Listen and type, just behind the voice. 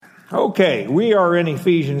Okay, we are in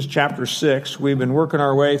Ephesians chapter 6. We've been working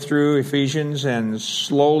our way through Ephesians and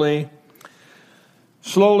slowly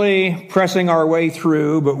pressing our way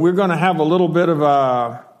through, but we're going to have a little bit of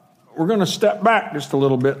we're going to step back just a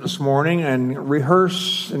little bit this morning and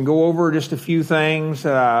rehearse and go over just a few things.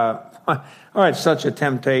 It's such a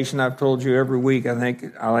temptation. I've told you every week,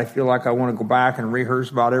 I feel like I want to go back and rehearse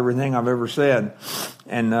about everything I've ever said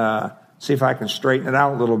and see if I can straighten it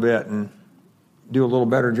out a little bit and do a little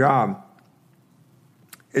better job.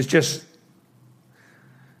 It's just,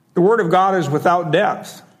 the Word of God is without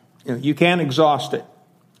depth. You can't exhaust it.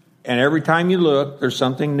 And every time you look, there's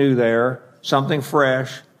something new there, something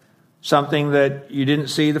fresh, something that you didn't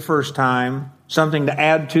see the first time, something to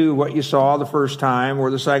add to what you saw the first time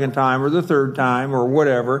or the second time or the third time or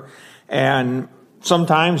whatever. And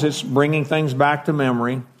sometimes it's bringing things back to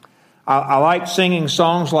memory. I like singing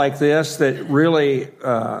songs like this that really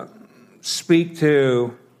speak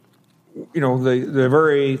to, the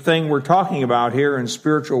very thing we're talking about here in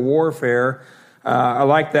spiritual warfare. I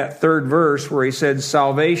like that third verse where he said,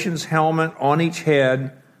 salvation's helmet on each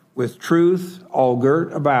head with truth all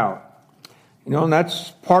girt about. And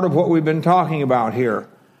that's part of what we've been talking about here.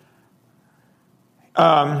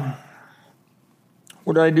 What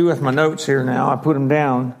did I do with my notes here now? I put them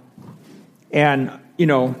down. And,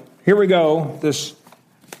 here we go. This,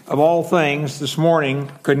 of all things, this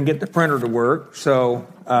morning, couldn't get the printer to work, so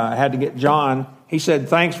I had to get John. He said,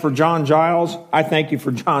 thanks for John Giles. I thank you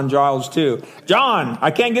for John Giles, too. John,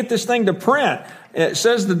 I can't get this thing to print. It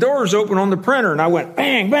says the door is open on the printer. And I went,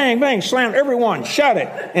 bang, bang, bang, slammed everyone, shut it.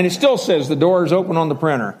 And it still says the door is open on the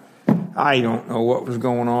printer. I don't know what was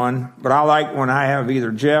going on, but I like when I have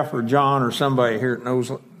either Jeff or John or somebody here that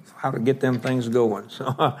knows how to get them things going.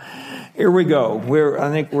 So here we go. I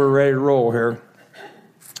think we're ready to roll here.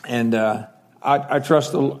 And I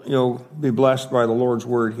trust you'll be blessed by the Lord's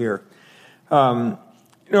word here. And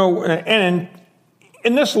in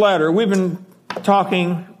this letter, we've been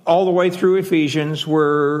talking all the way through Ephesians.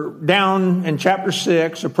 We're down in chapter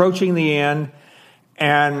 6, approaching the end.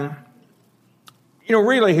 And,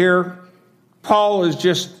 really here, Paul is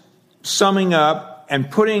just summing up and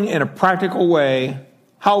putting in a practical way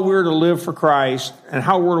how we're to live for Christ and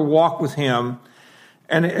how we're to walk with Him.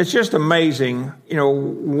 And it's just amazing,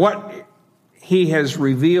 what He has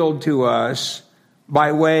revealed to us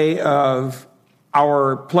by way of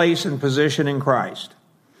our place and position in Christ.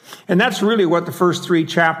 And that's really what the first 3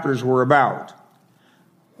 chapters were about.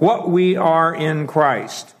 What we are in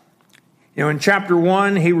Christ. In chapter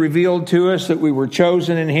 1, he revealed to us that we were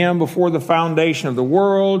chosen in Him before the foundation of the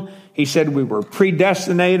world. He said we were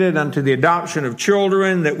predestinated unto the adoption of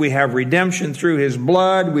children, that we have redemption through His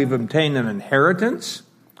blood. We've obtained an inheritance.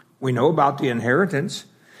 We know about the inheritance.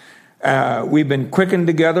 We've been quickened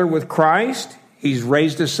together with Christ. He's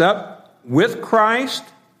raised us up with Christ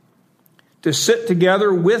to sit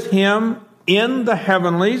together with Him in the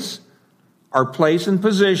heavenlies, our place and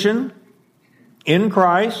position in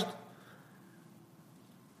Christ.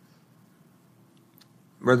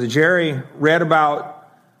 Brother Jerry read about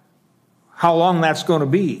how long that's going to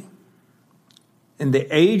be. In the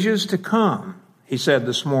ages to come, he said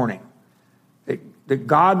this morning, that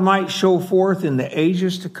God might show forth in the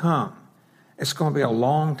ages to come. It's going to be a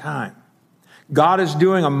long time. God is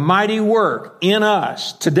doing a mighty work in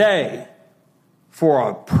us today for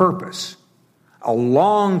a purpose, a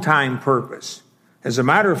long time purpose. As a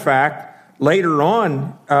matter of fact, later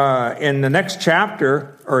on in the next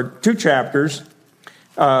chapter, or 2 chapters,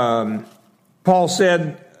 Paul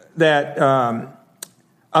said that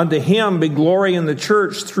unto Him be glory in the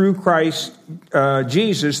church through Christ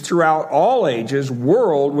Jesus throughout all ages,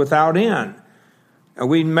 world without end. And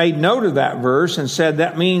we made note of that verse and said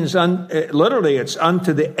that means literally it's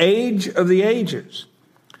unto the age of the ages,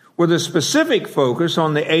 with a specific focus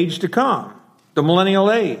on the age to come, the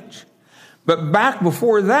millennial age. But back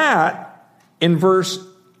before that, in verse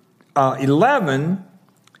 11,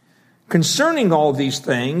 concerning all these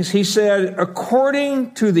things, he said,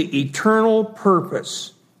 according to the eternal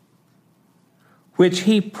purpose, which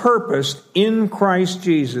He purposed in Christ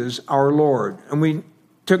Jesus our Lord. And we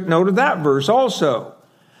took note of that verse also,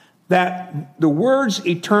 that the words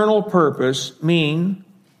eternal purpose mean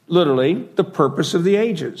literally the purpose of the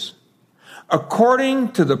ages.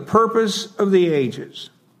 According to the purpose of the ages.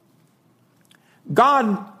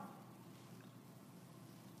 God,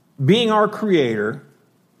 being our Creator,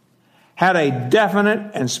 had a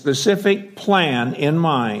definite and specific plan in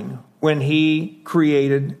mind when He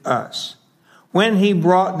created us, when He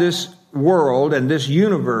brought this world and this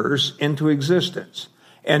universe into existence.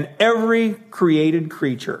 And every created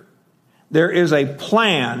creature, there is a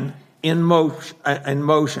plan in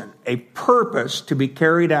motion, a purpose to be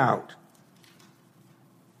carried out.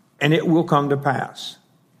 And it will come to pass.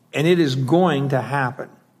 And it is going to happen.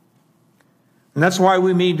 And that's why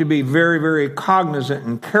we need to be very, very cognizant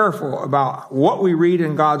and careful about what we read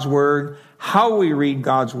in God's Word, how we read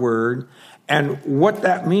God's Word, and what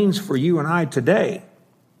that means for you and I today.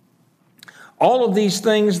 All of these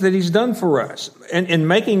things that he's done for us, and in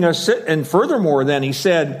making us sit, and furthermore then he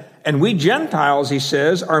said, and we Gentiles, he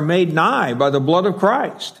says, are made nigh by the blood of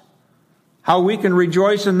Christ. How we can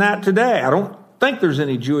rejoice in that today. I don't think there's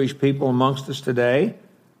any Jewish people amongst us today,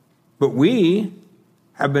 but we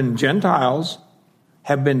have been Gentiles,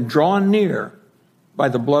 have been drawn near by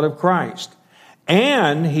the blood of Christ.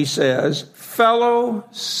 And, he says, fellow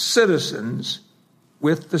citizens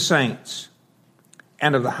with the saints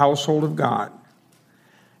and of the household of God,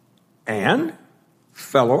 and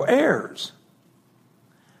fellow heirs,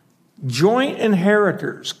 joint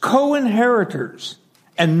inheritors, co-inheritors,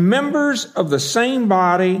 and members of the same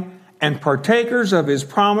body, and partakers of his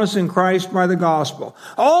promise in Christ by the gospel.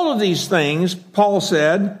 All of these things, Paul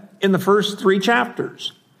said in the first 3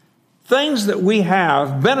 chapters. Things that we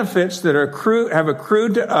have, benefits that have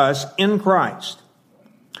accrued to us in Christ.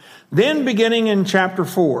 Then beginning in chapter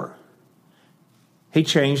 4, he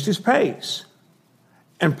changed his pace.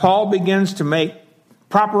 And Paul begins to make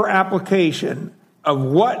proper application of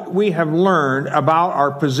what we have learned about our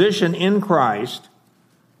position in Christ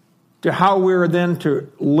to how we are then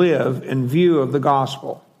to live in view of the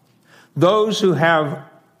gospel. Those who have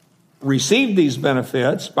received these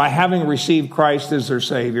benefits by having received Christ as their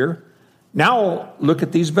Savior, now look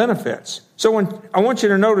at these benefits. So I want you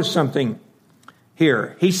to notice something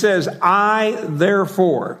here. He says, I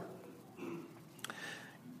therefore,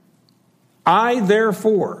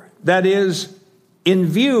 that is, in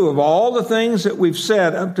view of all the things that we've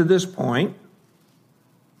said up to this point,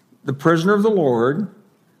 the prisoner of the Lord,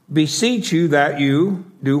 beseech you that you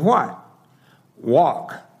do what?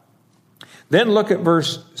 Walk. Then look at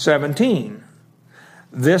verse 17.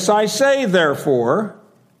 This I say, therefore,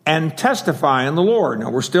 and testify in the Lord. Now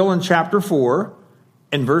we're still in chapter 4,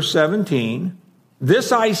 in verse 17.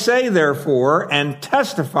 This I say, therefore, and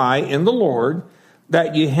testify in the Lord,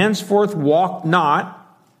 that ye henceforth walk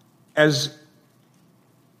not as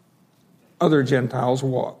other Gentiles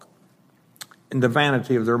walk, in the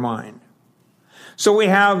vanity of their mind. So we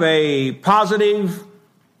have a positive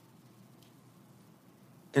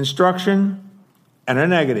instruction and a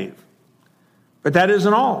negative. But that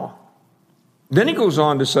isn't all. Then he goes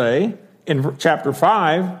on to say in chapter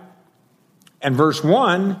 5 and verse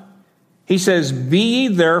 1, he says, be ye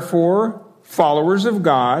therefore followers of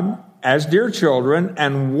God as dear children,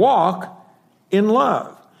 and walk in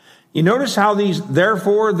love. You notice how these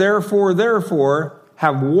therefore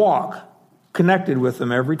have walk connected with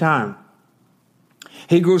them every time.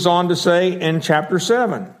 He goes on to say in chapter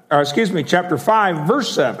 5,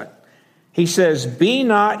 verse 7, he says, be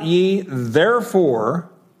not ye therefore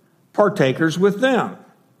partakers with them.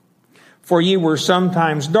 For ye were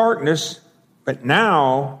sometimes darkness, but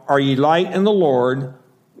now are ye light in the Lord.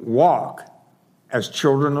 Walk as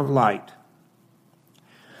children of light.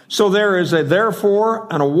 So there is a therefore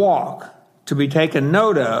and a walk to be taken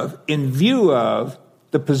note of in view of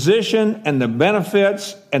the position and the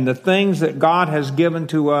benefits and the things that God has given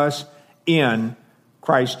to us in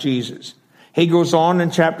Christ Jesus. He goes on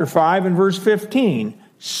in chapter 5 and verse 15.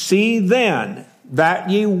 See then that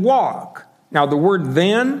ye walk. Now the word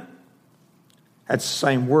then, that's the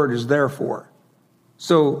same word as therefore.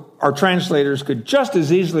 So our translators could just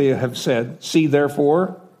as easily have said, see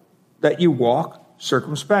therefore that you walk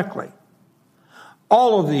circumspectly.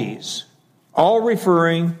 All of these, all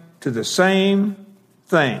referring to the same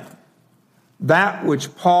thing. That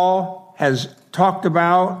which Paul has talked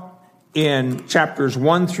about in chapters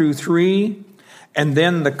 1 through 3, and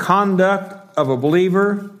then the conduct of a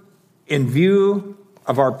believer in view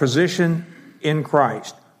of our position in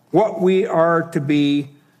Christ. What we are to be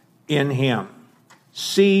in him.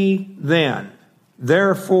 See then,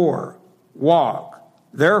 therefore walk,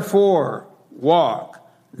 therefore walk,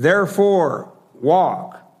 therefore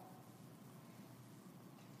walk.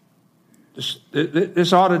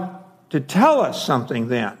 This ought to tell us something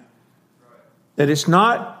then. That it's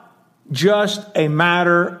not just a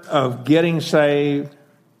matter of getting saved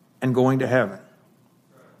and going to heaven,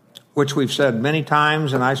 which we've said many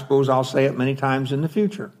times, and I suppose I'll say it many times in the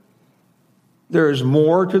future. There is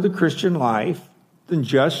more to the Christian life than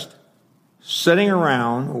just sitting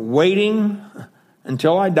around waiting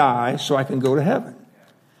until I die so I can go to heaven.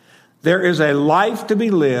 There is a life to be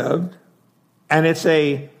lived, and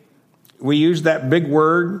we use that big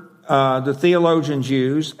word, the theologians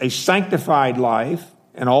use, a sanctified life.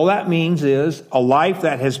 And all that means is a life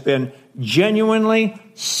that has been genuinely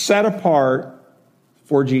set apart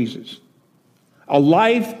for Jesus. A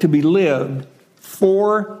life to be lived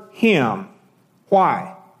for Him.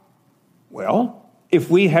 Why? Well, if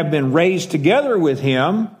we have been raised together with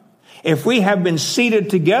Him, if we have been seated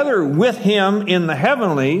together with Him in the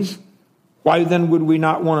heavenlies, why then would we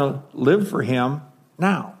not want to live for Him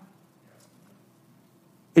now?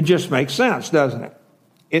 It just makes sense, doesn't it?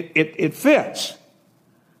 It fits.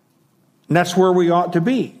 And that's where we ought to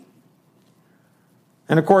be.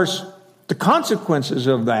 And of course, the consequences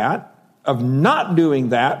of that, of not doing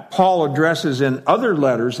that, Paul addresses in other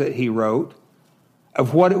letters that he wrote,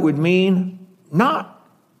 of what it would mean not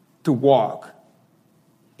to walk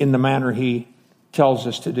in the manner he tells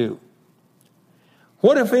us to do.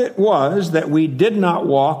 What if it was that we did not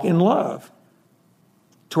walk in love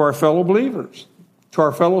to our fellow believers, to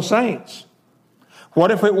our fellow saints?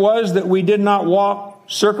 What if it was that we did not walk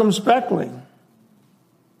circumspectly?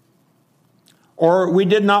 Or we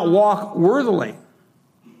did not walk worthily?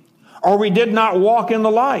 Or we did not walk in the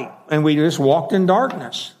light and we just walked in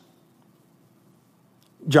darkness?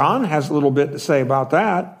 John has a little bit to say about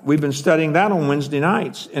that. We've been studying that on Wednesday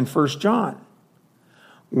nights in 1 John.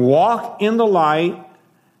 Walk in the light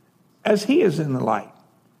as He is in the light.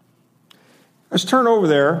 Let's turn over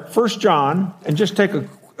there, 1 John, and just take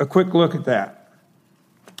a quick look at that.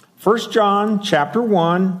 1 John chapter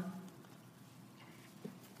 1.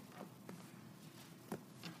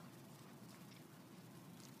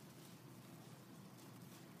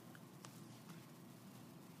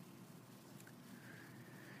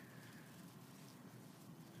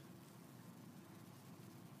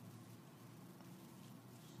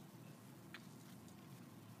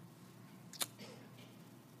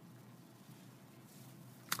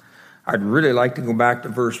 I'd really like to go back to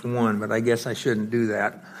verse 1, but I guess I shouldn't do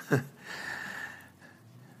that.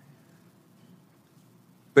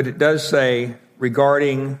 But it does say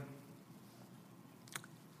regarding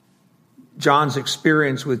John's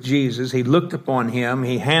experience with Jesus, he looked upon Him,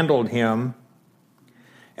 he handled Him,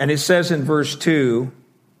 and it says in verse 2,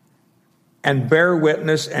 and bear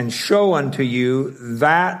witness and show unto you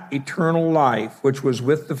that eternal life which was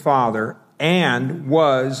with the Father and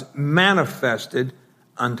was manifested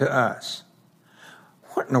unto us.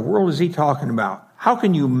 What in the world is he talking about? How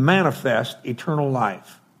can you manifest eternal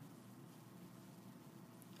life?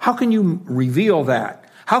 How can you reveal that?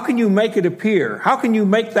 How can you make it appear? How can you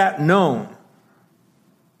make that known?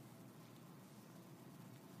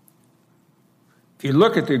 If you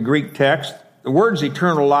look at the Greek text, the words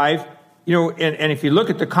eternal life, and if you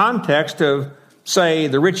look at the context of, say,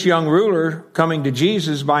 the rich young ruler coming to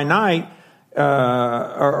Jesus by night,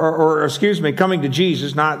 coming to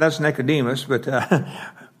Jesus, that's Nicodemus, but the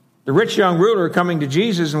rich young ruler coming to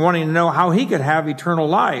Jesus and wanting to know how he could have eternal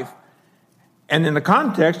life. And in the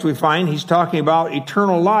context, we find he's talking about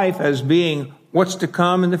eternal life as being what's to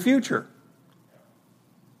come in the future,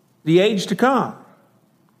 the age to come.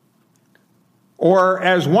 Or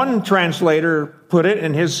as one translator put it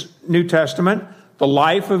in his New Testament, the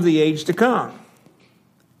life of the age to come.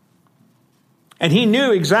 And he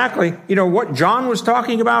knew exactly, what John was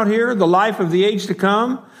talking about here, the life of the age to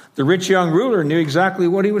come. The rich young ruler knew exactly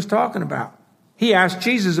what he was talking about. He asked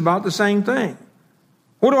Jesus about the same thing.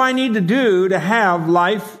 What do I need to do to have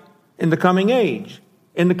life in the coming age,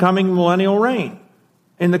 in the coming millennial reign,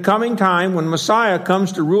 in the coming time when Messiah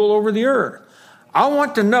comes to rule over the earth? I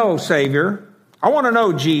want to know, Savior. I want to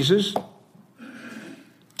know, Jesus,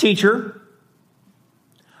 teacher.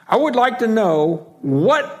 I would like to know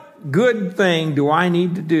what good thing do I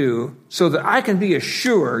need to do so that I can be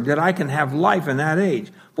assured that I can have life in that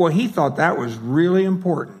age? Boy, he thought that was really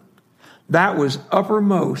important. That was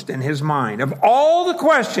uppermost in his mind. Of all the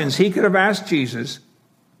questions he could have asked Jesus,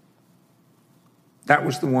 that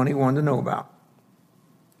was the one he wanted to know about.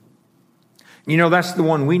 That's the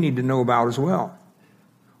one we need to know about as well.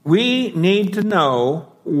 We need to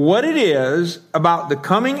know what it is about the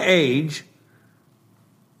coming age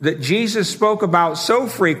that Jesus spoke about so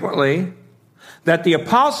frequently, that the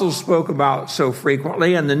apostles spoke about so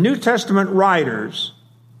frequently, and the New Testament writers,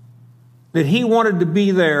 that he wanted to be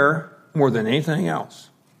there more than anything else.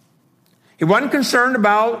 He wasn't concerned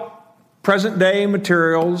about present day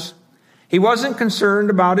materials. He wasn't concerned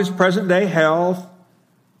about his present day health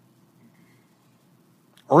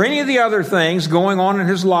or any of the other things going on in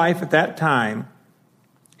his life at that time.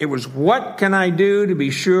 It was, what can I do to be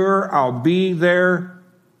sure I'll be there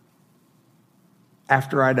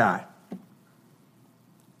after I die,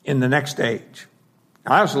 in the next age?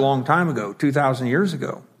 Now, that was a long time ago, 2,000 years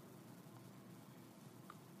ago.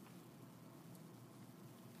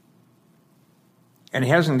 And he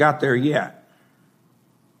hasn't got there yet.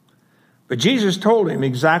 But Jesus told him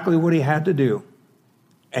exactly what he had to do.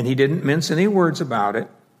 And he didn't mince any words about it.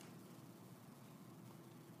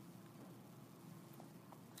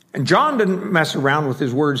 And John didn't mess around with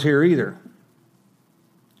his words here either.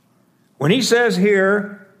 When he says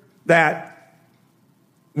here that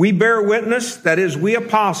we bear witness, that is, we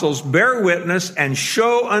apostles bear witness and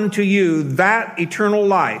show unto you that eternal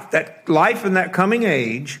life, that life in that coming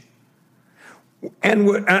age,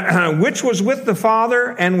 and which was with the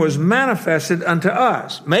Father and was manifested unto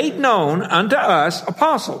us, made known unto us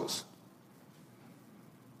apostles.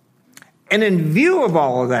 And in view of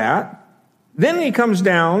all of that, then he comes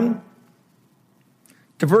down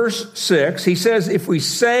to verse 6. He says, if we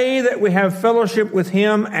say that we have fellowship with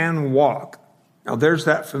him and walk. Now there's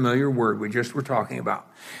that familiar word we just were talking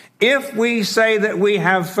about. If we say that we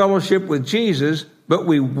have fellowship with Jesus, but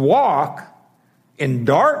we walk in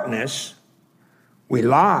darkness, we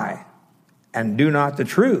lie and do not the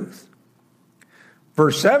truth.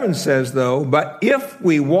 Verse 7 says, though, but if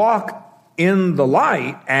we walk in the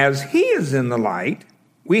light as he is in the light,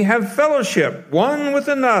 we have fellowship one with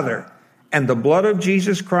another, and the blood of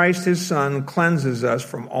Jesus Christ, his Son, cleanses us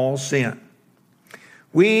from all sin.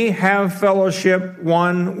 We have fellowship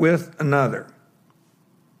one with another.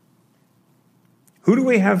 Who do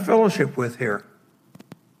we have fellowship with here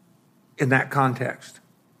in that context?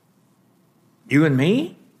 You and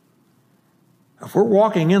me? If we're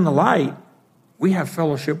walking in the light, we have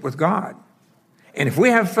fellowship with God. And if we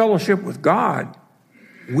have fellowship with God,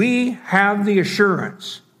 we have the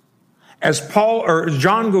assurance, as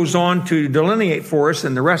John goes on to delineate for us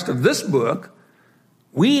in the rest of this book,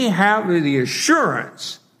 we have the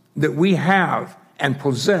assurance that we have and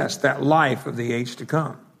possess that life of the age to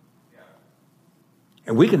come.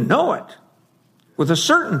 And we can know it with a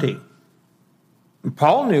certainty. And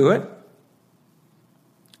Paul knew it,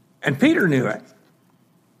 and Peter knew it,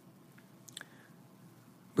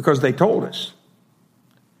 because they told us.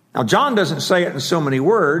 Now, John doesn't say it in so many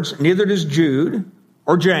words, neither does Jude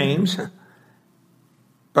or James,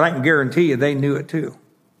 but I can guarantee you they knew it too.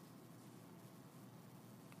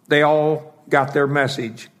 They all got their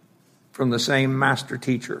message from the same master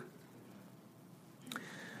teacher.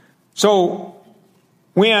 So,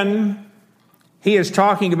 when he is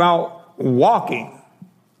talking about walking,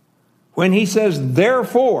 when he says,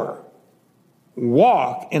 therefore,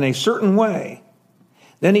 walk in a certain way,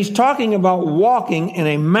 then he's talking about walking in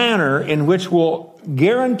a manner in which will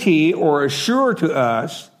guarantee or assure to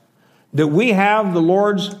us that we have the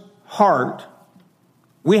Lord's heart,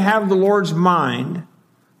 we have the Lord's mind,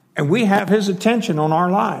 and we have his attention on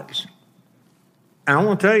our lives. And I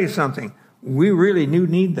want to tell you something. We really do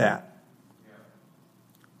need that.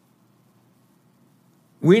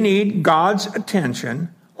 We need God's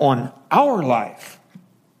attention on our life.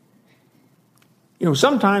 You know,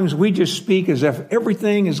 sometimes we just speak as if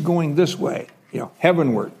everything is going this way,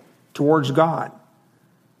 heavenward, towards God.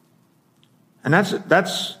 And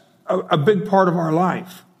that's a big part of our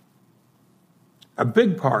life. A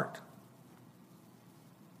big part.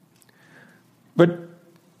 But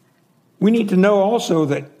we need to know also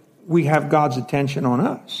that we have God's attention on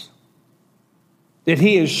us. That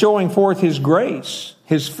he is showing forth his grace,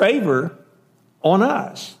 his favor on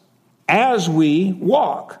us as we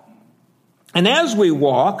walk. And as we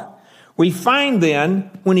walk, we find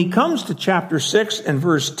then, when he comes to chapter 6 and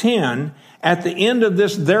verse 10, at the end of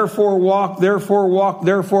this therefore walk, therefore walk,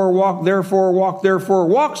 therefore walk, therefore walk, therefore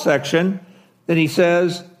walk section, that he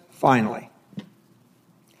says, finally.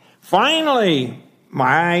 Finally,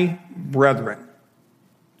 my brethren,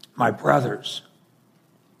 my brothers.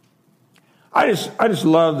 I just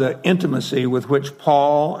love the intimacy with which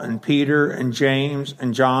Paul and Peter and James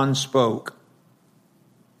and John spoke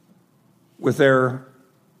with their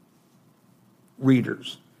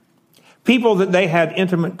readers. People that they had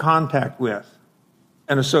intimate contact with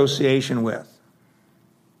and association with.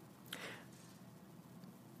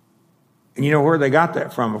 And you know where they got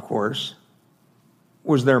that from, of course,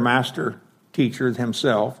 was their master teacher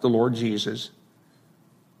himself, the Lord Jesus.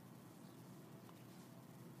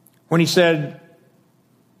 When he said,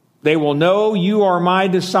 they will know you are my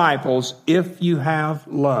disciples if you have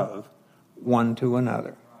love one to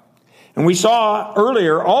another. And we saw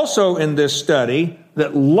earlier also in this study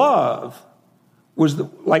that love was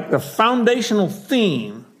like the foundational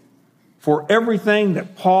theme for everything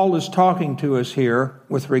that Paul is talking to us here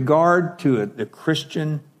with regard to the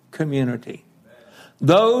Christian community.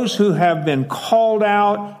 Those who have been called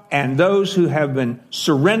out and those who have been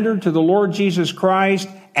surrendered to the Lord Jesus Christ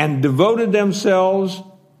and devoted themselves,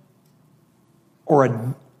 let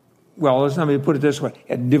me put it this way,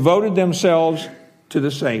 devoted themselves to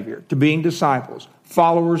the Savior, to being disciples,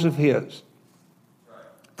 followers of His.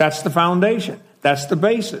 That's the foundation. That's the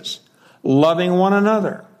basis. Loving one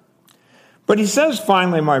another. But he says,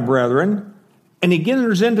 finally, my brethren, and he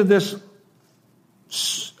enters into this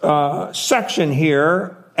section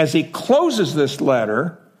here as he closes this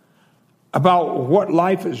letter about what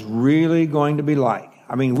life is really going to be like.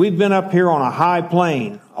 I mean, we've been up here on a high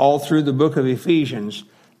plane all through the book of Ephesians.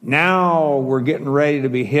 Now we're getting ready to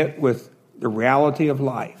be hit with the reality of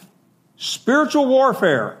life. Spiritual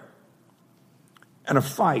warfare and a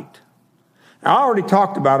fight. Now, I already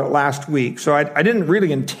talked about it last week, so I didn't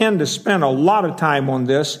really intend to spend a lot of time on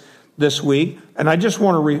this week, and I just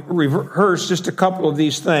want to rehearse just a couple of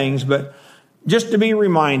these things, but just to be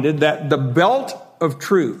reminded that the belt of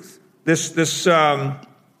truth, this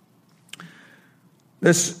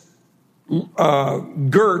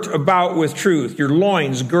girt about with truth, your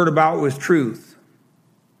loins girt about with truth,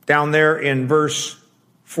 down there in verse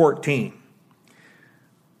 14.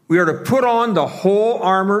 We are to put on the whole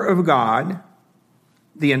armor of God,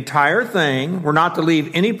 the entire thing. We're not to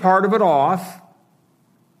leave any part of it off.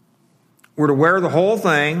 We're to wear the whole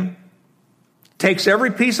thing. It takes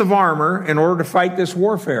every piece of armor in order to fight this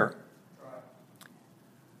warfare.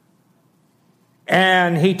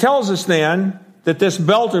 And he tells us then that this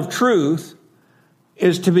belt of truth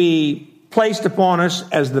is to be placed upon us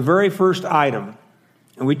as the very first item.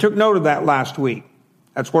 And we took note of that last week.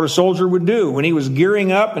 That's what a soldier would do. When he was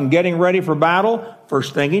gearing up and getting ready for battle,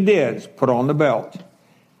 first thing he did is put on the belt.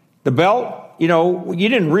 The belt, you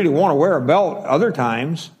didn't really want to wear a belt other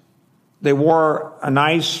times. They wore a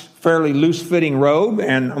nice, fairly loose-fitting robe,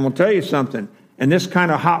 and I'm going to tell you something. In this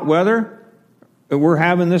kind of hot weather that we're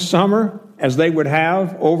having this summer, as they would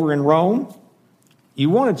have over in Rome, you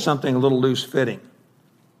wanted something a little loose-fitting.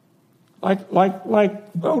 Like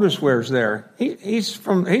Otis wears there. He's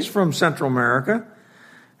from Central America.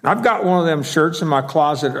 And I've got one of them shirts in my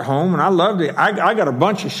closet at home, and I loved it. I got a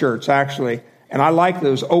bunch of shirts, actually, and I like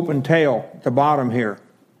those open tail at the bottom here.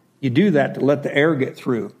 You do that to let the air get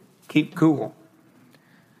through, keep cool.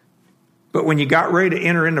 But when you got ready to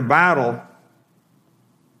enter into battle,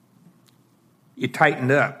 you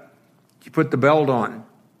tightened up. You put the belt on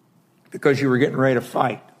because you were getting ready to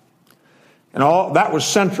fight. And all that was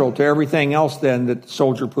central to everything else then that the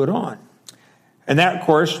soldier put on. And that, of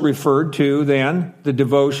course, referred to then the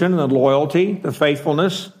devotion, the loyalty, the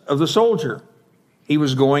faithfulness of the soldier. He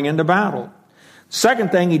was going into battle.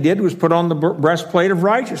 Second thing he did was put on the breastplate of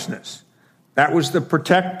righteousness. That was to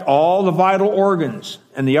protect all the vital organs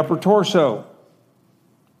and the upper torso.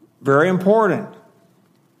 Very important.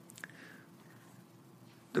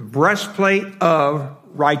 The breastplate of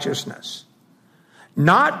righteousness.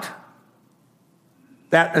 Not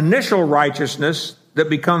that initial righteousness that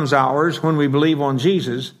becomes ours when we believe on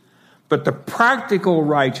Jesus, but the practical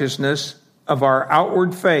righteousness of our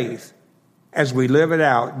outward faith as we live it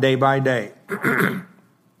out day by day. I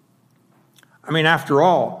mean, after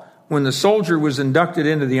all, when the soldier was inducted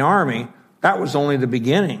into the army, that was only the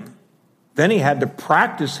beginning. Then he had to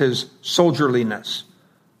practice his soldierliness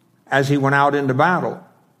as he went out into battle.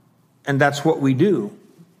 And that's what we do.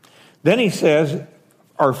 Then he says,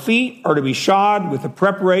 our feet are to be shod with the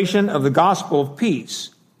preparation of the gospel of peace.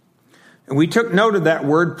 And we took note of that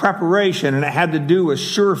word preparation, and it had to do with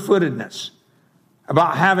sure-footedness,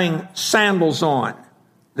 about having sandals on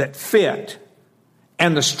that fit,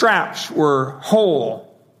 and the straps were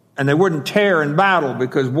whole, and they wouldn't tear in battle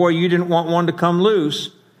because, boy, you didn't want one to come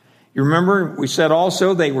loose. You remember we said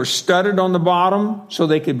also they were studded on the bottom so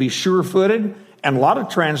they could be sure-footed, and a lot of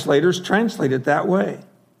translators translate it that way,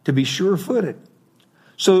 to be sure-footed,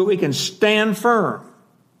 so that we can stand firm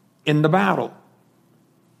in the battle.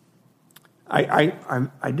 I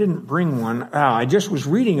didn't bring one. I just was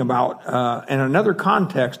reading about, in another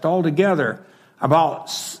context altogether, about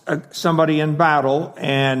somebody in battle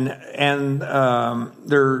and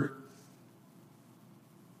their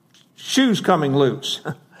shoes coming loose.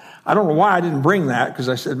 I don't know why I didn't bring that, because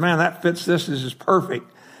I said, man, that fits this. This is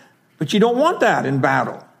perfect. But you don't want that in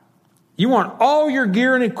battle. You want all your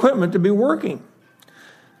gear and equipment to be working.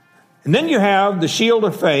 And then you have the shield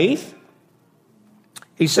of faith,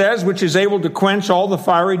 he says, which is able to quench all the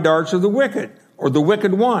fiery darts of the wicked, or the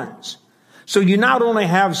wicked ones. So you not only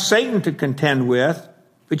have Satan to contend with,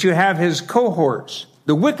 but you have his cohorts,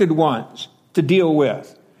 the wicked ones, to deal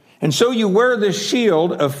with. And so you wear this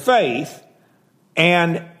shield of faith,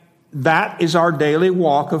 and that is our daily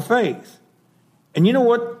walk of faith. And you know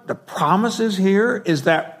what the promise is here? Is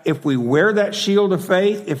that if we wear that shield of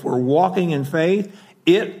faith, if we're walking in faith,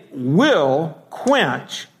 it will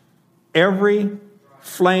quench every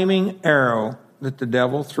flaming arrow that the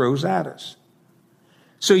devil throws at us.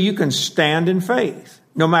 so you can stand in faith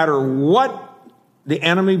no matter what the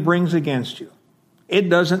enemy brings against you. It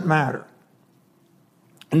doesn't matter.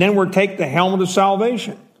 And then we'll take the helmet of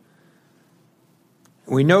salvation.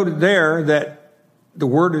 We noted there that the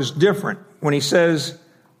word is different. When he says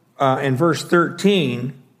in verse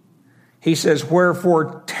 13, he says,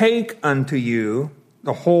 wherefore take unto you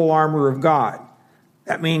the whole armor of God.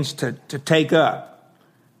 That means to take up.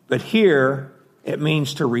 But here, it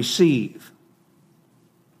means to receive.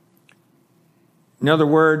 In other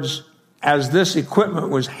words, as this equipment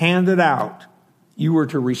was handed out, you were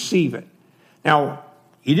to receive it. Now,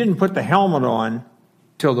 you didn't put the helmet on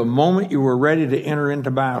till the moment you were ready to enter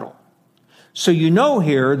into battle. So you know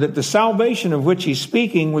here that the salvation of which he's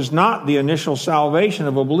speaking was not the initial salvation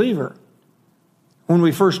of a believer when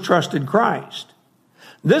we first trusted Christ.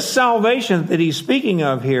 This salvation that he's speaking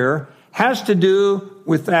of here has to do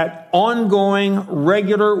with that ongoing,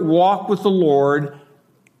 regular walk with the Lord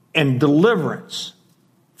and deliverance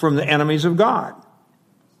from the enemies of God.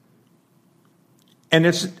 And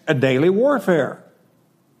it's a daily warfare.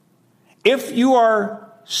 If you are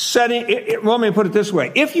let me put it this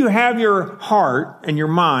way. If you have your heart and your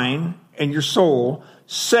mind and your soul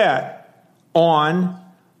set on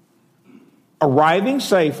arriving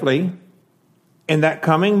safely in that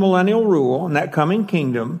coming millennial rule and that coming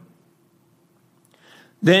kingdom,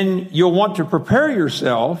 then you'll want to prepare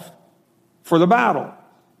yourself for the battle.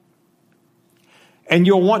 And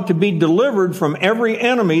you'll want to be delivered from every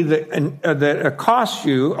enemy that accosts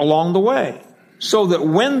you along the way, so that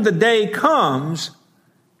when the day comes,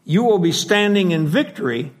 you will be standing in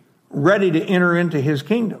victory, ready to enter into his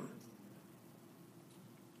kingdom.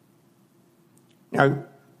 Now,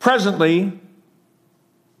 presently,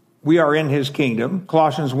 we are in his kingdom.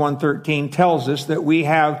 Colossians 1:13 tells us that we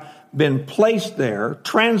have been placed there,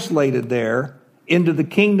 translated there, into the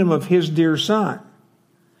kingdom of his dear Son.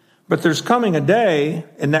 But there's coming a day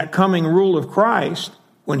in that coming rule of Christ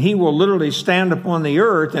when he will literally stand upon the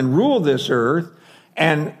earth and rule this earth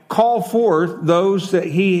and call forth those that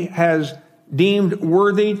he has deemed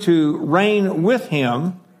worthy to reign with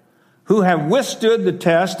him, who have withstood the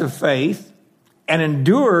test of faith and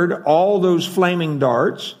endured all those flaming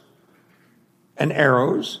darts and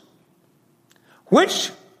arrows,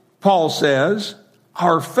 which, Paul says,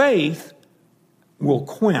 our faith will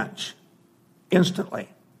quench instantly.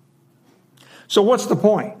 So what's the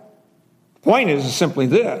point? The point is simply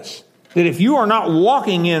this, that if you are not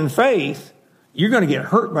walking in faith, you're going to get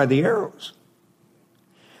hurt by the arrows.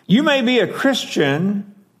 You may be a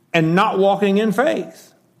Christian and not walking in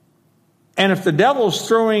faith. And if the devil's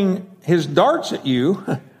throwing his darts at you,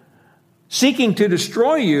 seeking to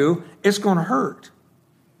destroy you, it's going to hurt.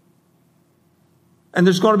 And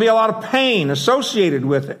there's going to be a lot of pain associated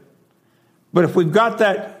with it. But if we've got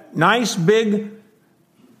that nice big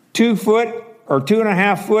 2 foot or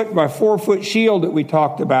 2.5 foot by 4 foot shield that we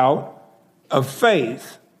talked about of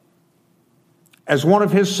faith as one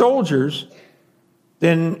of his soldiers,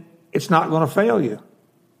 then it's not going to fail you.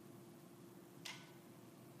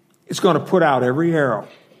 It's going to put out every arrow.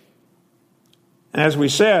 And as we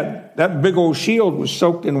said, that big old shield was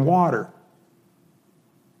soaked in water,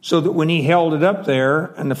 so that when he held it up there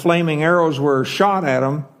and the flaming arrows were shot at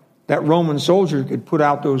him, that Roman soldier could put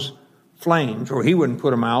out those flames, or he wouldn't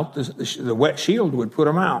put them out. The wet shield would put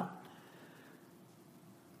them out.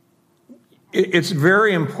 It's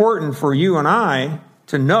very important for you and I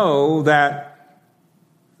to know that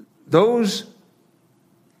those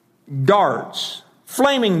darts,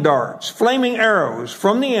 flaming arrows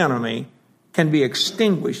from the enemy can be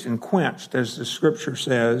extinguished and quenched, as the scripture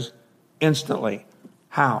says, instantly.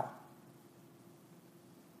 How?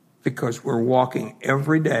 Because we're walking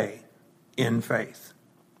every day in faith.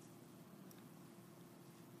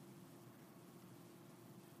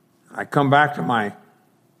 I come back to my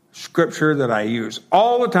scripture that I use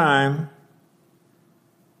all the time,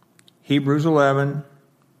 Hebrews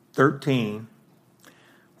 11:13,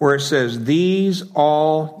 where it says, these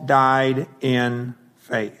all died in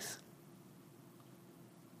faith.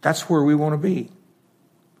 That's where we want to be.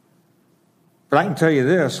 But I can tell you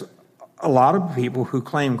this, a lot of people who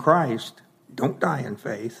claim Christ don't die in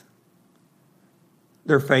faith.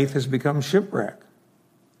 Their faith has become shipwreck.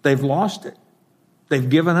 They've lost it. They've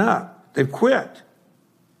given up. They've quit.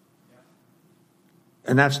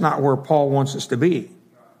 And that's not where Paul wants us to be.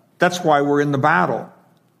 That's why we're in the battle.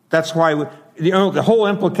 That's why, the whole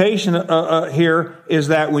implication here is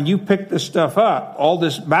that when you pick this stuff up, all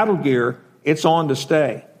this battle gear, it's on to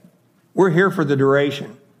stay. We're here for the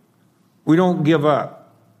duration. We don't give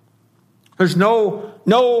up. There's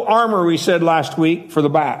no armor, we said last week, for the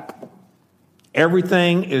back.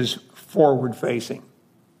 Everything is forward facing.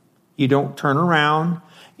 You don't turn around.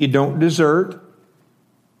 You don't desert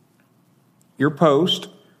your post.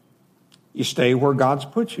 You stay where God's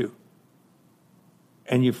put you.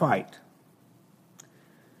 And you fight.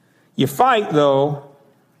 You fight, though,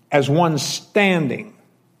 as one standing.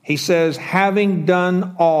 He says, having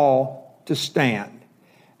done all to stand.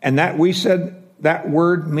 And that we said that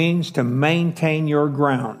word means to maintain your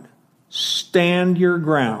ground. Stand your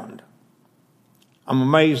ground. I'm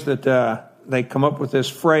amazed that they come up with this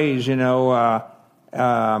phrase, I know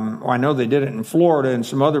they did it in Florida and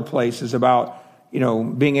some other places about,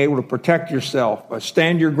 being able to protect yourself. A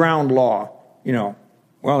stand your ground law,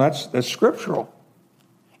 Well, that's scriptural.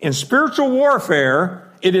 In spiritual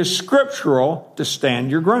warfare, it is scriptural to stand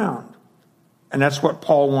your ground. And that's what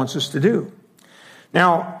Paul wants us to do.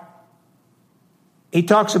 Now, he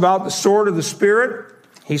talks about the sword of the Spirit,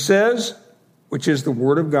 he says, which is the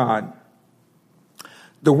Word of God.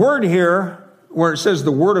 The word here, where it says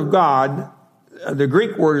the Word of God, the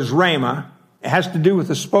Greek word is rhema. It has to do with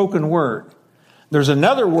the spoken word. There's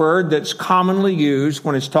another word that's commonly used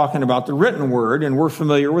when it's talking about the written word, and we're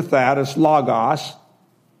familiar with that. It's logos.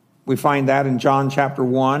 We find that in John chapter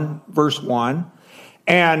 1, verse 1.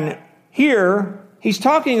 And here, he's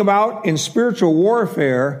talking about in spiritual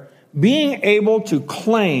warfare, being able to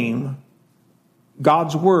claim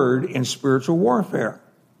God's word in spiritual warfare.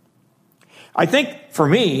 I think, for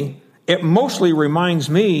me, it mostly reminds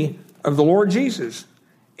me of the Lord Jesus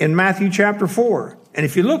in Matthew chapter 4. And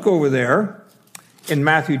if you look over there in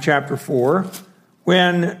Matthew chapter 4,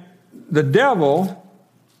 when the devil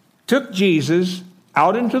took Jesus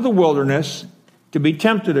out into the wilderness to be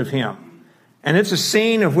tempted of him. And it's a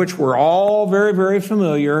scene of which we're all very, very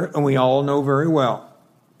familiar and we all know very well.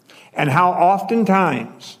 And how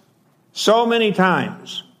oftentimes, so many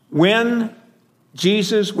times, when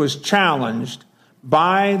Jesus was challenged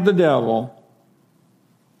by the devil,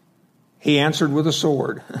 he answered with a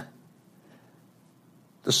sword.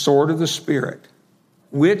 The sword of the Spirit,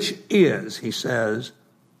 which is, he says,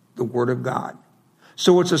 the Word of God.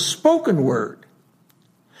 So it's a spoken word.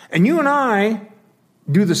 And you and I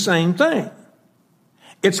do the same thing.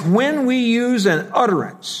 It's when we use an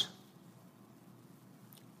utterance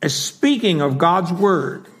as speaking of God's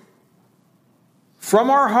word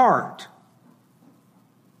from our heart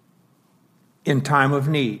in time of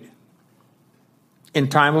need, in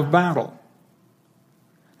time of battle.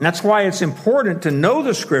 And that's why it's important to know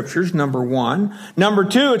the scriptures, number one. Number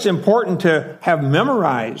two, it's important to have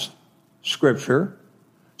memorized scripture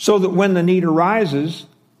so that when the need arises,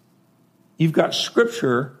 you've got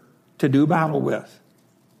scripture to do battle with.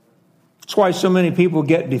 That's why so many people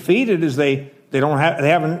get defeated is they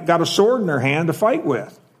haven't got a sword in their hand to fight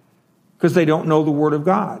with because they don't know the Word of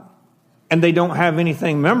God and they don't have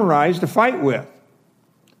anything memorized to fight with.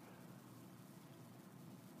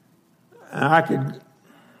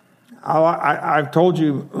 I've told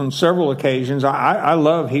you on several occasions, I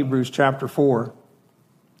love Hebrews chapter 4.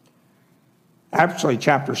 Actually,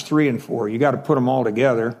 chapters 3 and 4. You got to put them all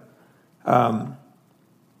together.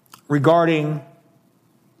 Regarding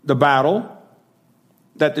the battle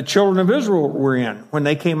that the children of Israel were in when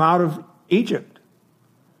they came out of Egypt.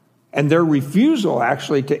 And their refusal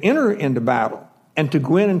actually to enter into battle and to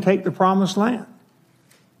go in and take the promised land.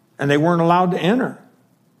 And they weren't allowed to enter.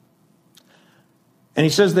 And he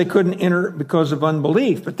says they couldn't enter because of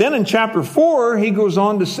unbelief. But then in chapter 4, he goes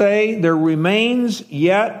on to say, there remains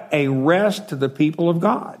yet a rest to the people of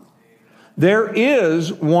God. There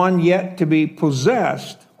is one yet to be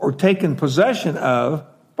possessed or taken possession of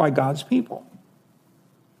by God's people.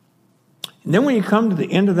 And then when you come to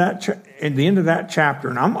the end of that, chapter,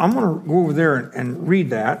 and I'm going to go over there and read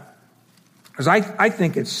that, because I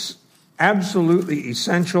think it's absolutely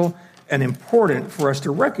essential and important for us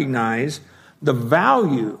to recognize the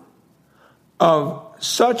value of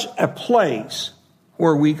such a place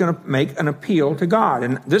where we can make an appeal to God.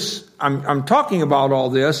 And this, I'm talking about all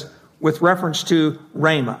this with reference to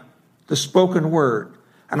Rhema, the spoken word.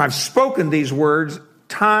 And I've spoken these words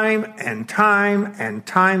time and time and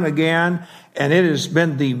time again, and it has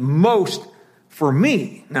been the most, for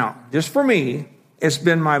me, now, just for me, it's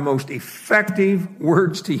been my most effective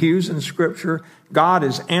words to use in Scripture. God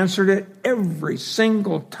has answered it every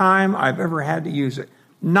single time I've ever had to use it.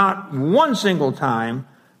 Not one single time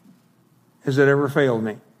has it ever failed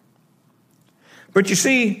me. But you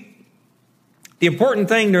see, the important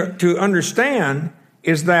thing to understand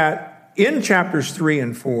is that in chapters 3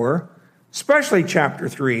 and 4, especially chapter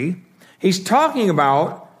 3, he's talking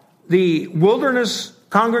about the wilderness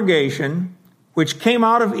congregation which came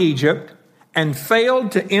out of Egypt and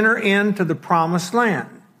failed to enter into the promised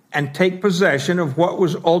land and take possession of what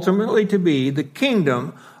was ultimately to be the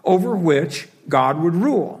kingdom over which God would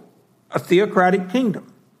rule, a theocratic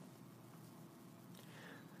kingdom.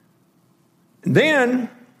 And then,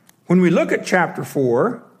 when we look at chapter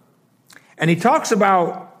 4, and he talks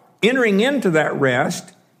about entering into that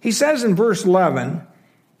rest, he says in verse 11,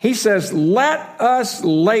 he says, let us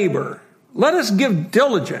labor, let us give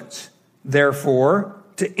diligence, therefore,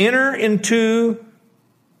 to enter into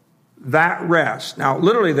that rest. Now,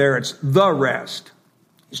 literally there, it's the rest.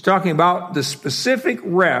 He's talking about the specific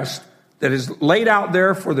rest that is laid out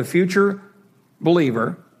there for the future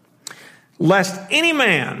believer, lest any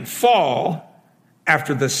man fall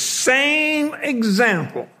after the same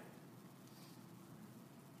example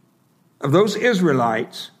of those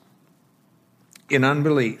Israelites in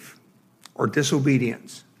unbelief or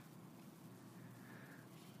disobedience.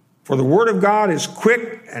 For the word of God is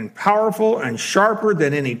quick and powerful and sharper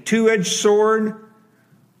than any two-edged sword,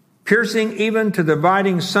 piercing even to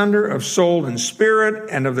dividing sunder of soul and spirit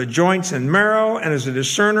and of the joints and marrow, and is a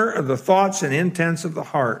discerner of the thoughts and intents of the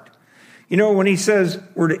heart. You know, when he says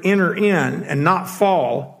we're to enter in and not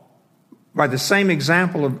fall by the same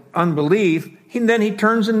example of unbelief, then he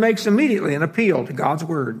turns and makes immediately an appeal to God's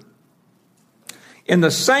word. In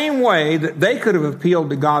the same way that they could have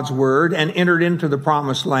appealed to God's word and entered into the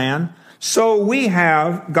promised land, so we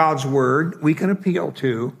have God's word we can appeal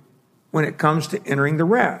to when it comes to entering the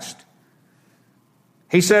rest.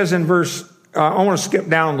 He says in I want to skip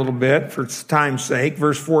down a little bit for time's sake,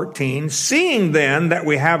 verse 14, seeing then that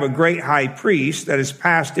we have a great high priest that is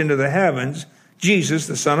passed into the heavens, Jesus,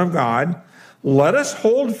 the Son of God, let us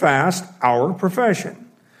hold fast our profession.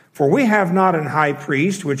 For we have not an high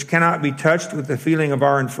priest which cannot be touched with the feeling of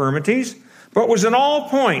our infirmities, but was in all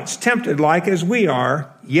points tempted like as we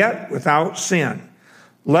are, yet without sin.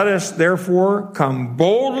 Let us therefore come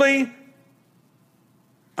boldly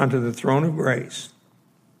unto the throne of grace,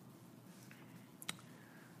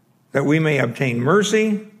 that we may obtain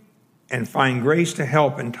mercy and find grace to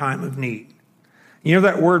help in time of need. You know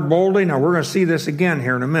that word boldly? Now we're going to see this again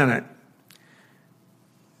here in a minute.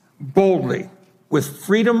 Boldly, with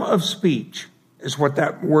freedom of speech, is what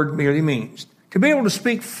that word merely means. To be able to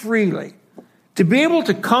speak freely. To be able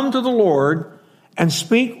to come to the Lord and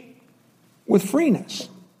speak with freeness.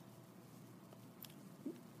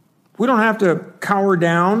 We don't have to cower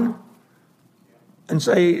down and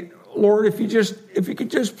say, Lord, if you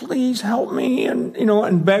could just please help me,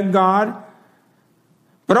 and beg God.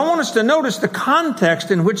 But I want us to notice the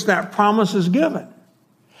context in which that promise is given.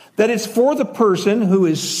 That it's for the person who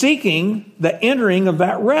is seeking the entering of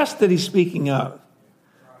that rest that he's speaking of.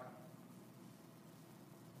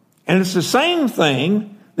 And it's the same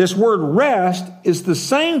thing, this word rest is the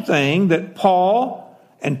same thing that Paul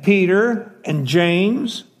and Peter and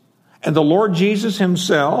James and the Lord Jesus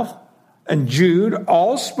himself and Jude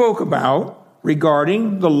all spoke about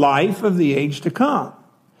regarding the life of the age to come.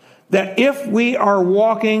 That if we are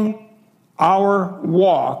walking our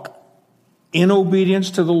walk in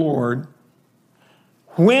obedience to the Lord,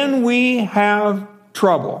 when we have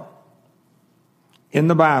trouble in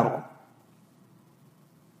the battle,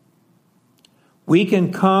 we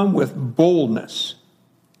can come with boldness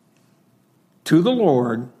to the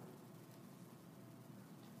Lord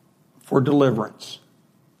for deliverance,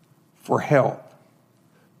 for help,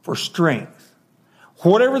 for strength,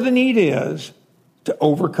 whatever the need is to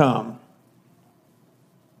overcome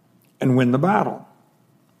and win the battle.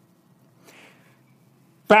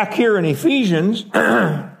 Back here in Ephesians,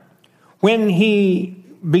 when he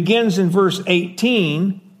begins in verse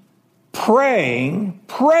 18,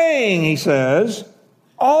 praying, he says,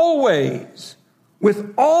 always,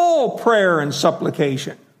 with all prayer and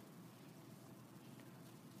supplication,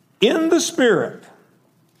 in the Spirit,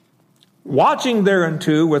 watching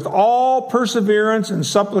thereunto with all perseverance and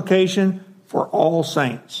supplication for all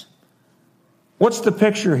saints. What's the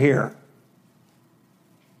picture here?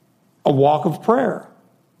 A walk of prayer.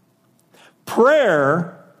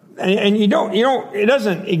 Prayer, and you don't, it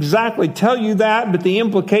doesn't exactly tell you that, but the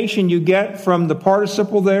implication you get from the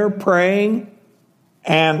participle there, praying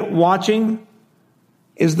and watching,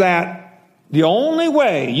 is that the only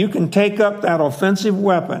way you can take up that offensive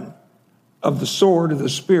weapon of the sword of the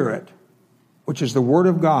Spirit, which is the Word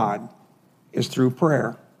of God, is through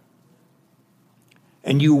prayer.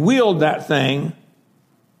 And you wield that thing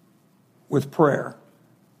with prayer,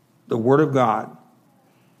 the Word of God.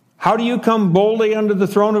 How do you come boldly under the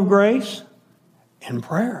throne of grace? In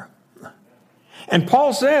prayer. And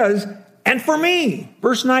Paul says, and for me,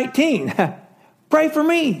 verse 19, pray for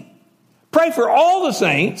me. Pray for all the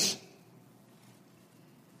saints,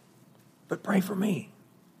 but pray for me.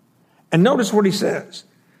 And notice what he says.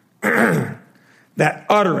 That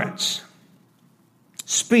utterance,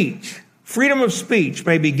 speech, freedom of speech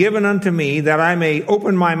may be given unto me, that I may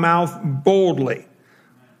open my mouth boldly.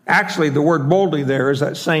 Actually, the word boldly there is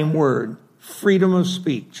that same word, freedom of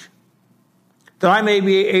speech. That I may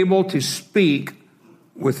be able to speak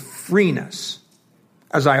with freeness,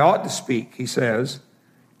 as I ought to speak, he says,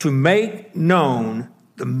 to make known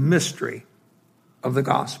the mystery of the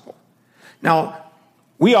gospel. Now,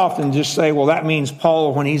 we often just say, well, that means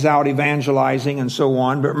Paul when he's out evangelizing and so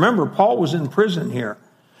on. But remember, Paul was in prison here.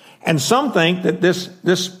 And some think that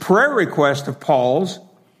this prayer request of Paul's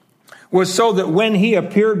was so that when he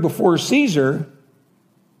appeared before Caesar,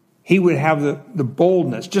 he would have the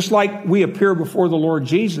boldness. Just like we appear before the Lord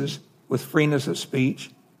Jesus with freeness of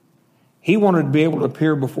speech, he wanted to be able to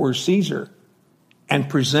appear before Caesar and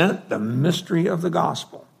present the mystery of the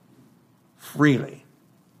gospel freely.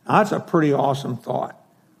 Now, that's a pretty awesome thought.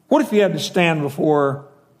 What if you had to stand before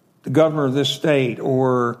the governor of this state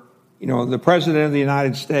or, the president of the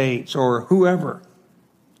United States or whoever,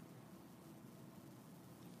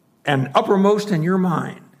 and uppermost in your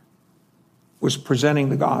mind was presenting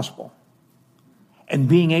the gospel and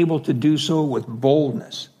being able to do so with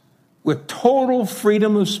boldness, with total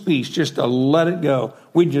freedom of speech, just to let it go.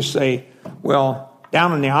 We'd just say, well,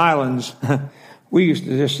 down in the islands, we used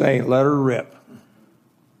to just say, let her rip.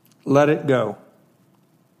 Let it go.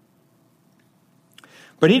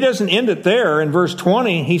 But he doesn't end it there. In verse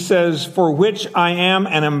 20, he says, for which I am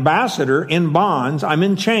an ambassador in bonds. I'm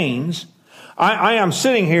in chains. I am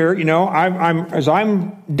sitting here, as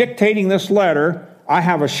I'm dictating this letter, I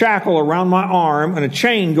have a shackle around my arm and a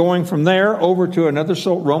chain going from there over to another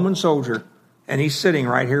Roman soldier. And he's sitting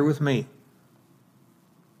right here with me.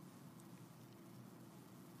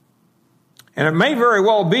 And it may very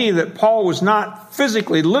well be that Paul was not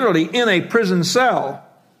physically, literally in a prison cell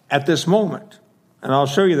at this moment. And I'll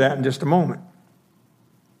show you that in just a moment.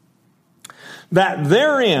 That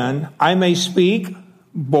therein I may speak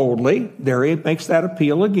boldly. There he makes that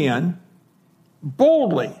appeal again.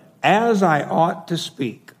 Boldly, as I ought to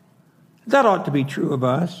speak. That ought to be true of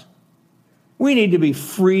us. We need to be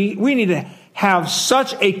free. We need to have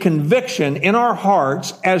such a conviction in our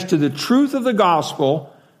hearts as to the truth of the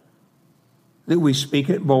gospel that we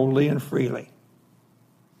speak it boldly and freely.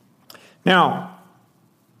 Now,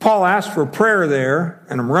 Paul asked for prayer there,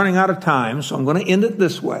 and I'm running out of time, so I'm going to end it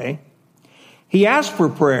this way. He asked for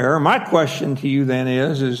prayer. My question to you then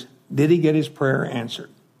is did he get his prayer answered?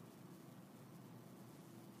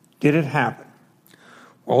 Did it happen?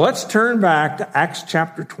 Well, let's turn back to Acts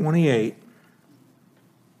chapter 28.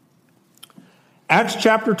 Acts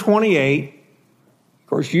chapter 28, of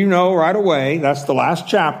course, you know right away, that's the last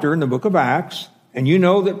chapter in the book of Acts, and you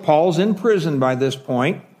know that Paul's in prison by this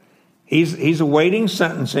point. He's awaiting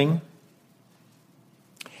sentencing.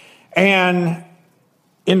 And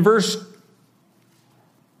in verse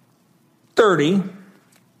 30,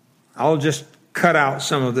 I'll just cut out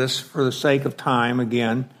some of this for the sake of time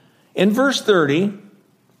again. In verse 30,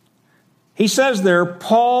 he says there,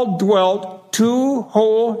 Paul dwelt 2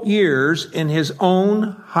 whole years in his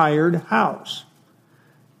own hired house.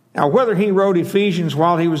 Now, whether he wrote Ephesians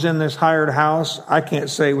while he was in this hired house, I can't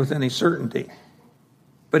say with any certainty.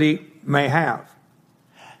 But he may have.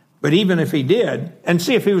 But even if he did, and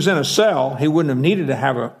see, if he was in a cell, he wouldn't have needed to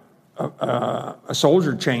have a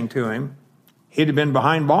soldier chained to him. He'd have been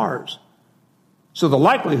behind bars. So the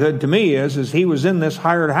likelihood to me is he was in this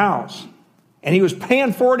hired house, and he was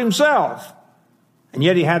paying for it himself, and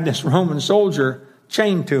yet he had this Roman soldier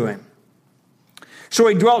chained to him. So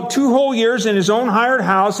he dwelt 2 whole years in his own hired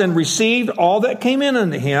house and received all that came in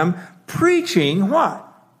unto him, preaching what?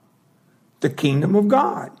 The kingdom of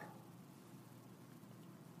God.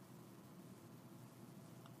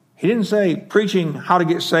 He didn't say preaching how to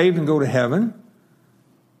get saved and go to heaven.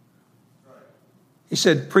 He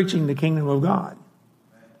said preaching the kingdom of God.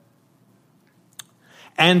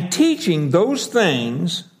 And teaching those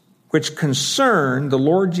things which concern the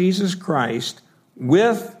Lord Jesus Christ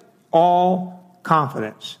with all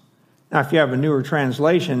confidence. Now, if you have a newer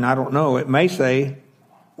translation, I don't know, it may say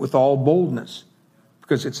with all boldness,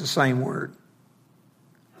 because it's the same word.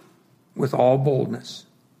 With all boldness.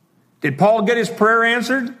 Did Paul get his prayer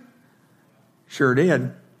answered? Sure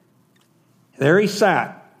did. There he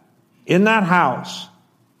sat in that house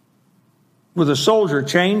with a soldier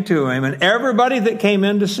chained to him, and everybody that came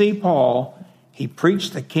in to see Paul, he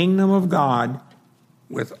preached the kingdom of God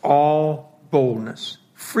with all boldness.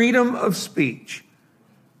 Freedom of speech.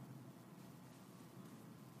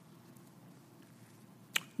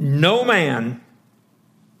 No man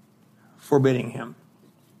forbidding him.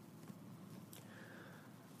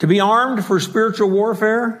 To be armed for spiritual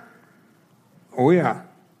warfare? Oh yeah.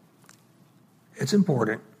 It's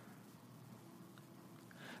important.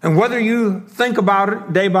 And whether you think about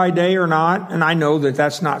it day by day or not, and I know that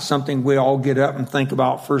that's not something we all get up and think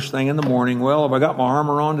about first thing in the morning. Well, have I got my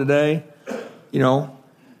armor on today? You know,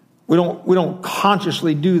 we don't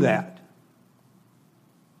consciously do that.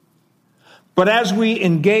 But as we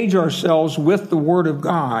engage ourselves with the Word of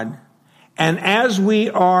God, and as we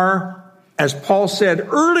are, as Paul said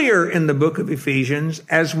earlier in the book of Ephesians,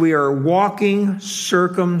 as we are walking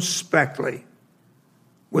circumspectly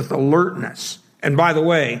with alertness. And by the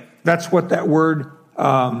way, that's what that word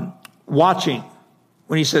watching,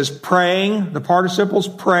 when he says praying, the participles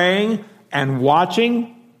praying and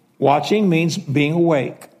watching means being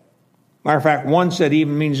awake. Matter of fact, one said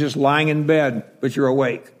even means just lying in bed, but you're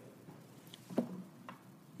awake.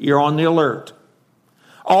 You're on the alert.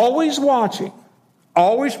 Always watching,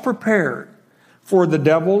 always prepared for the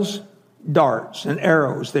devil's darts and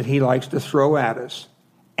arrows that he likes to throw at us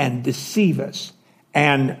and deceive us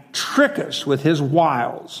and trick us with his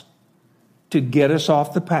wiles to get us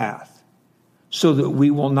off the path so that we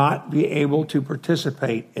will not be able to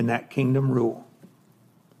participate in that kingdom rule.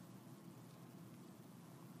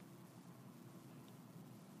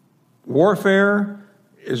 Warfare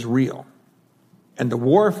is real. And the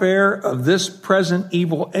warfare of this present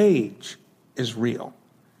evil age is real.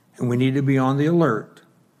 And we need to be on the alert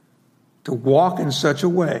to walk in such a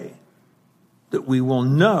way that we will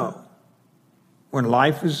know when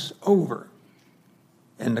life is over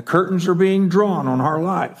and the curtains are being drawn on our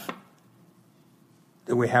life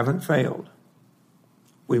that we haven't failed.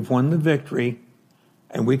 We've won the victory,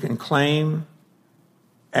 and we can claim,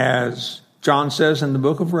 as John says in the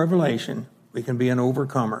book of Revelation, we can be an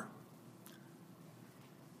overcomer.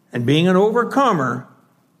 And being an overcomer,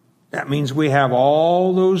 that means we have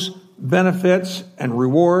all those benefits and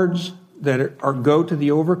rewards that go to the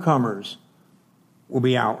overcomers will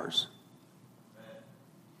be ours.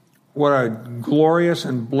 What a glorious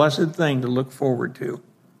and blessed thing to look forward to.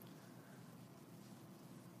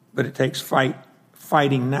 But it takes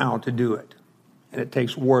fighting now to do it. And it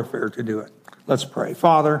takes warfare to do it. Let's pray.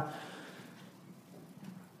 Father,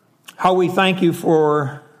 how we thank you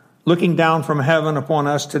for looking down from heaven upon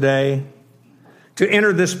us today to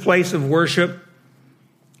enter this place of worship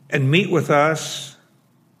and meet with us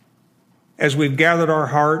as we've gathered our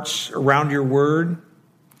hearts around your word,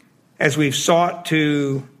 as we've sought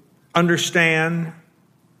to understand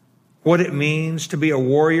what it means to be a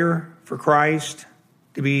warrior for Christ,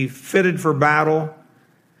 to be fitted for battle,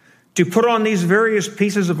 to put on these various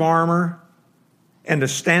pieces of armor and to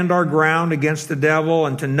stand our ground against the devil,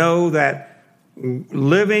 and to know that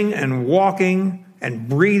living and walking and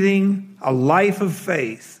breathing a life of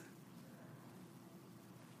faith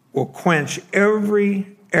will quench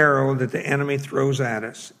every arrow that the enemy throws at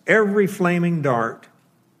us, every flaming dart.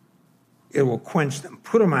 It will quench them,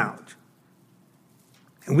 put them out.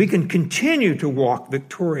 And we can continue to walk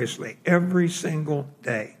victoriously every single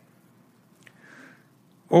day.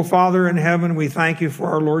 Oh, Father in heaven, we thank you for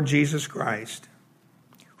our Lord Jesus Christ,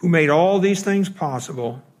 who made all these things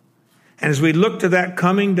possible. And as we look to that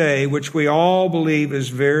coming day, which we all believe is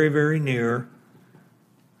very, very near,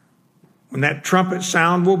 when that trumpet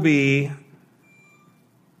sound will be,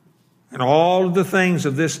 and all of the things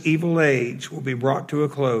of this evil age will be brought to a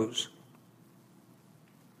close,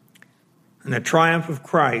 and the triumph of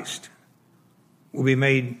Christ will be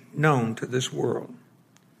made known to this world.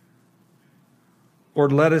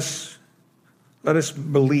 Lord, let us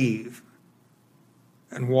believe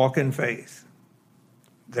and walk in faith.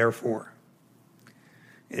 Therefore,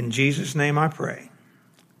 in Jesus' name I pray.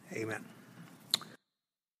 Amen.